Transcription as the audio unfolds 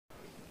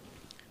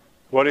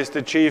What is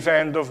the chief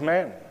end of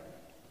man?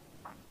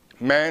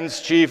 Man's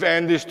chief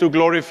end is to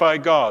glorify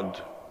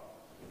God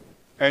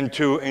and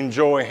to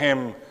enjoy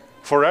Him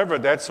forever.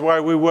 That's why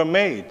we were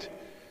made.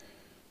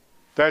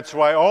 That's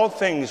why all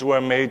things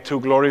were made to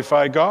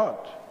glorify God.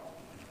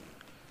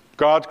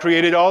 God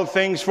created all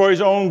things for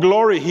His own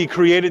glory. He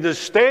created a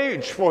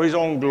stage for His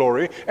own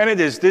glory, and it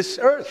is this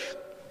earth.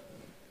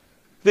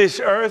 This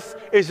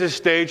earth is a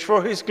stage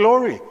for His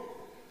glory.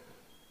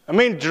 I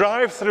mean,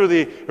 drive through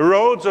the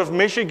roads of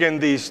Michigan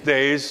these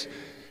days,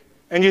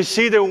 and you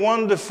see the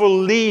wonderful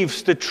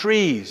leaves, the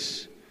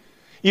trees.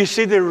 You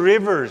see the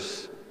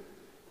rivers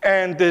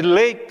and the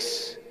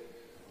lakes,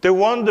 the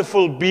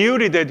wonderful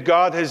beauty that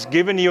God has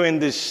given you in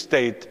this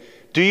state.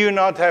 Do you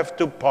not have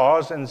to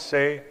pause and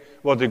say,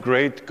 what a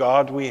great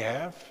God we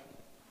have?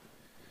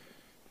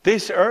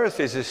 This earth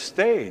is a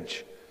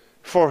stage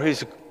for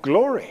His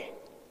glory.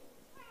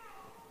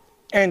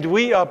 And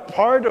we are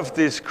part of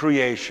this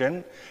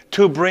creation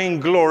to bring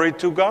glory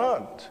to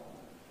God.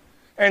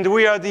 And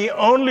we are the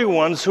only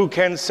ones who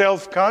can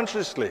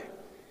self-consciously,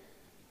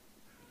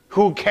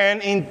 who can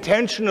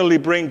intentionally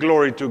bring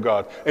glory to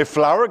God. A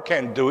flower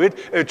can do it,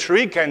 a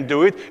tree can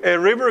do it, a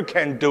river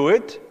can do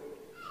it.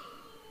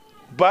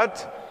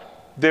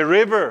 But the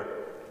river,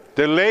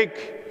 the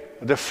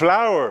lake, the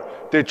flower,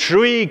 the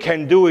tree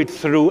can do it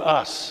through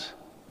us.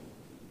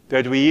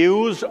 That we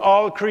use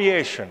all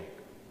creation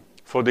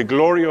for the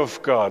glory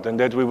of God, and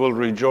that we will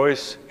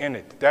rejoice in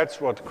it. That's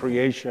what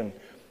creation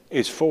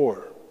is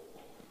for.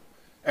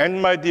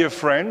 And my dear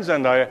friends,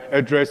 and I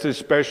address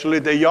especially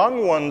the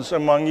young ones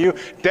among you,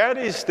 that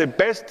is the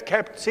best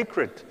kept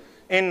secret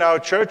in our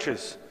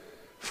churches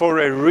for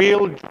a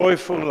real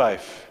joyful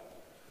life.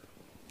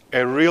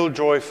 A real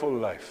joyful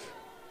life.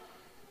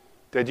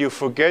 That you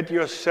forget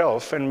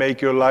yourself and make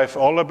your life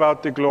all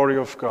about the glory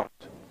of God.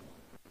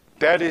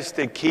 That is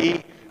the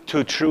key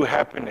to true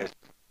happiness.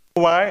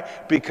 Why?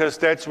 Because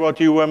that's what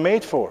you were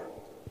made for.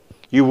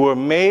 You were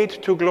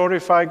made to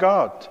glorify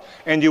God.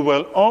 And you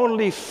will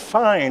only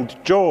find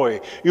joy.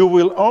 You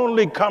will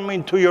only come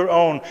into your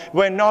own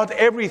when not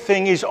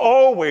everything is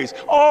always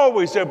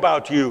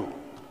about you.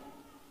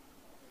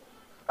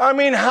 I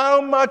mean,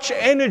 how much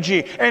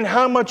energy and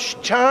how much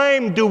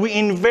time do we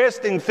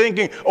invest in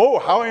thinking, oh,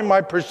 how am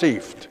I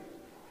perceived?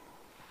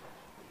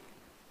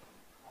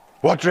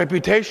 What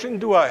reputation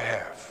do I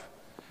have?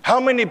 How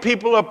many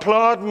people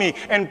applaud me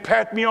and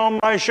pat me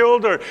on my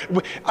shoulder?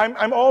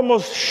 I'm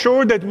almost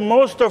sure that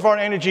most of our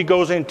energy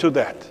goes into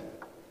that.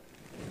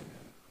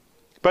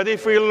 But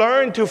if we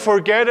learn to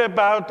forget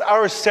about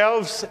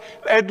ourselves,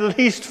 at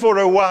least for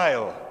a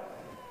while,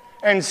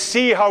 and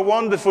see how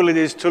wonderful it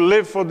is to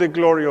live for the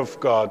glory of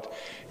God,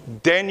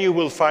 then you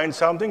will find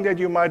something that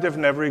you might have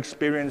never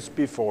experienced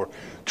before.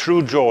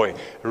 True joy,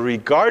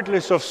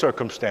 regardless of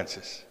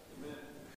circumstances.